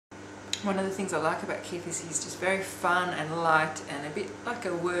One of the things I like about Keith is he's just very fun and light and a bit like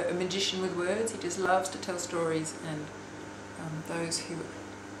a magician with words. He just loves to tell stories, and those who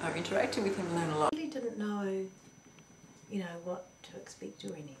are interacting with him learn a lot. I really didn't know, you know, what to expect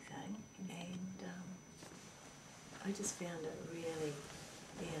or anything, and I just found it really,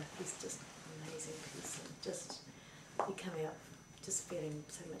 yeah, he's just an amazing person. Just, you come out just feeling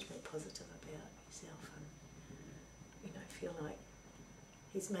so much more positive about yourself, and, you know, feel like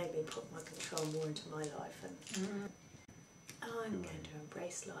he's made me put my control more into my life, and I'm going to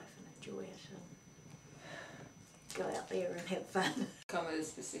embrace life and enjoy it and go out there and have fun. Come with a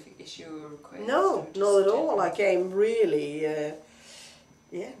specific issue or request? No, not at all. I came really,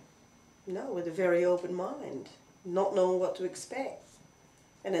 with a very open mind, not knowing what to expect.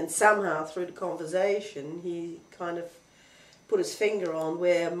 And then somehow through the conversation he kind of put his finger on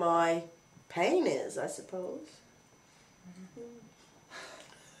where my pain is, I suppose.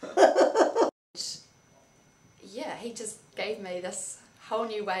 Yeah, he just gave me this whole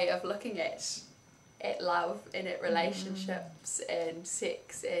new way of looking at love and at relationships and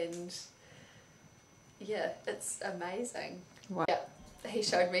sex, and yeah, it's amazing. Wow. Yeah, he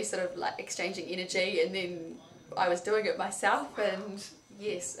showed me sort of like exchanging energy, and then I was doing it myself, and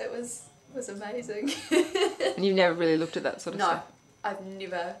yes, it was amazing. And you've never really looked at that sort of stuff? No,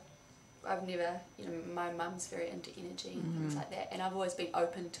 I've never, you know, my mum's very into energy and things like that, and I've always been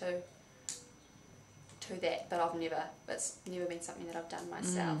open to that, but it's never been something that I've done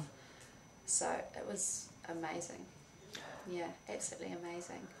myself. So it was amazing. Yeah, absolutely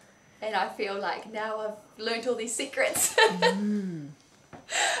amazing. And I feel like now I've learnt all these secrets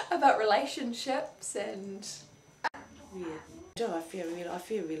about relationships and... Yeah, I feel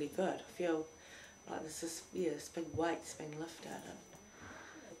really good. I feel like this big weight's been lifted. And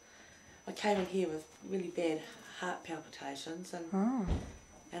I came in here with really bad heart palpitations,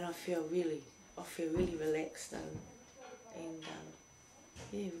 and I feel really relaxed and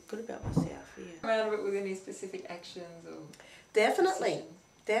yeah, good about myself. Yeah. Out of it with any specific actions or? Definitely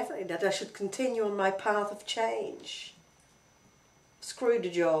that I should continue on my path of change. Screw the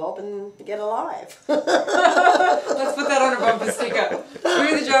job and get alive. Let's put that on a bumper sticker.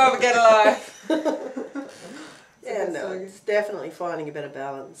 Screw the job and get alive. Yeah, no, it's definitely finding a better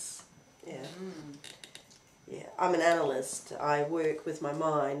balance. Yeah. Yeah, I'm an analyst. I work with my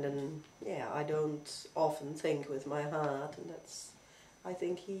mind, and yeah, I don't often think with my heart, and I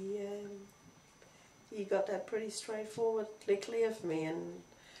think he got that pretty straightforwardly clear for me, and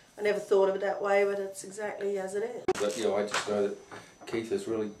I never thought of it that way, but it's exactly as it is. But yeah, I just know that Keith has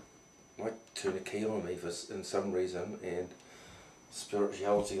really like turned a key on me in some reason, and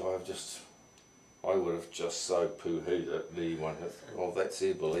spirituality I would have just so poo-hooed it, anyone of that's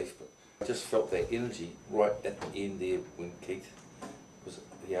their belief, but I just felt that energy right at the end there when Keith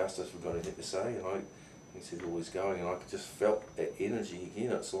he asked us if we've got anything to say, and he said always going, and I just felt that energy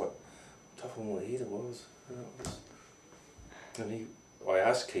again. It's like tough on my head it was. And I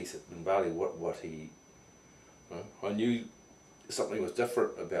asked Keith in Bali what he, I knew something was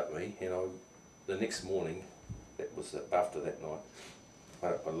different about me, and the next morning, that was after that night,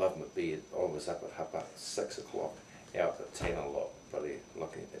 I loved my bed. I was up at 6 o'clock, out at 10 a lot, but there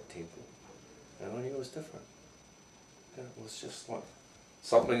looking at that temple, and I knew it was different. And it was just like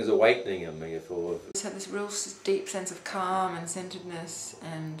something is awakening in me. I just had this real deep sense of calm and centeredness,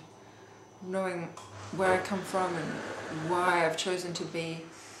 and knowing where I come from and why I've chosen to be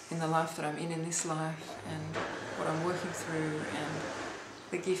in the life that I'm in this life, and what I'm working through, and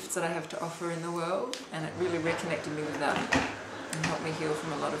the gifts that I have to offer in the world, and it really reconnected me with that and helped me heal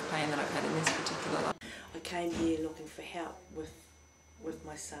from a lot of pain that I've had in this particular life. I came here looking for help with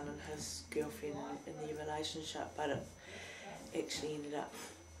my son and his girlfriend in their relationship, but it actually ended up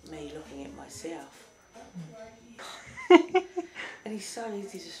me looking at myself. And he's so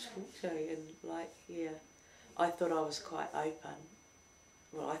easy to talk to, and like, yeah, I thought I was quite open.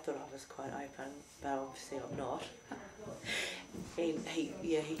 Well, I thought I was quite open, but obviously I'm not. And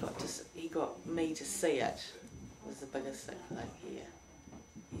he got me to see it. Was the biggest thing, like, yeah,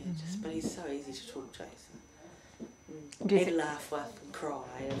 but he's so easy to talk to. So, and laugh with and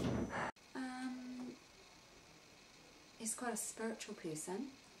cry. He's quite a spiritual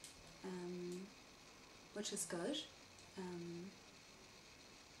person, which is good.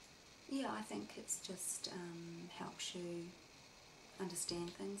 Yeah, I think it's just helps you understand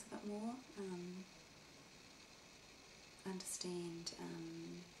things a bit more, understand,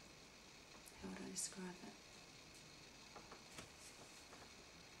 how would I describe it?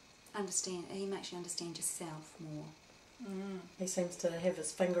 He makes you understand yourself more. He seems to have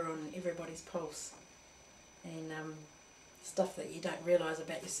his finger on everybody's pulse, and stuff that you don't realise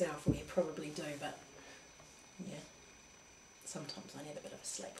about yourself, or you probably do, but yeah, sometimes I need a bit of a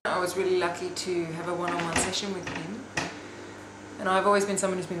sleep. I was really lucky to have a one-on-one session with him, and I've always been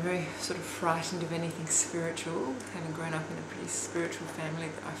someone who's been very sort of frightened of anything spiritual, having grown up in a pretty spiritual family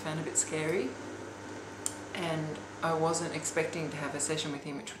that I found a bit scary, and I wasn't expecting to have a session with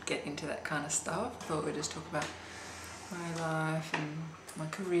him which would get into that kind of stuff. I thought we'd just talk about my life and my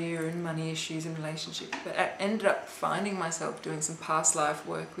career and money issues and relationships, but I ended up finding myself doing some past life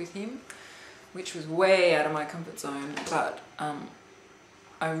work with him, which was way out of my comfort zone, but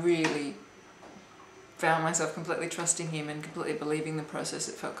I really found myself completely trusting him and completely believing the process.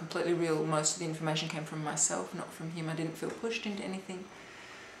 It felt completely real. Most of the information came from myself, not from him. I didn't feel pushed into anything,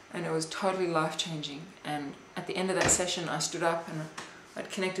 and it was totally life-changing. And at the end of that session I stood up and I'd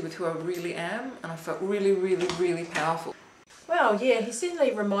connected with who I really am, and I felt really, really, really powerful. Well, yeah, he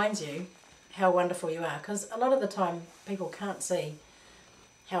certainly reminds you how wonderful you are, because a lot of the time people can't see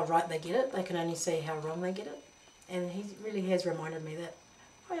how right they get it, they can only see how wrong they get it. And he really has reminded me that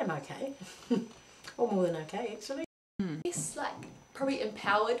I am okay, or more than okay actually. Yes, like probably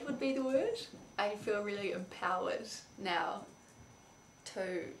empowered would be the word. I feel really empowered now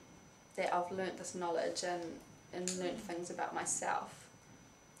that I've learnt this knowledge and learnt things about myself,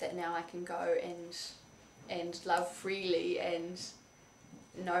 that now I can go and love freely and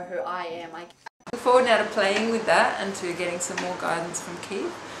know who I am. I look forward now to playing with that and to getting some more guidance from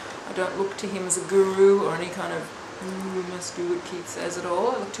Keith. I don't look to him as a guru or any kind of you must do what Keith says at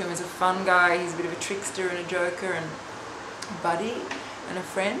all. I look to him as a fun guy. He's a bit of a trickster and a joker and a buddy and a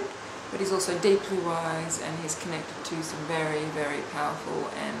friend, but he's also deeply wise, and he's connected to some very, very powerful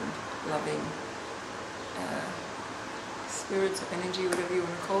and loving spirits or energy, whatever you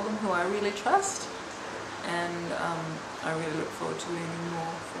want to call them, who I really trust. And I really look forward to learning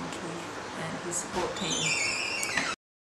more from Keith and his support team.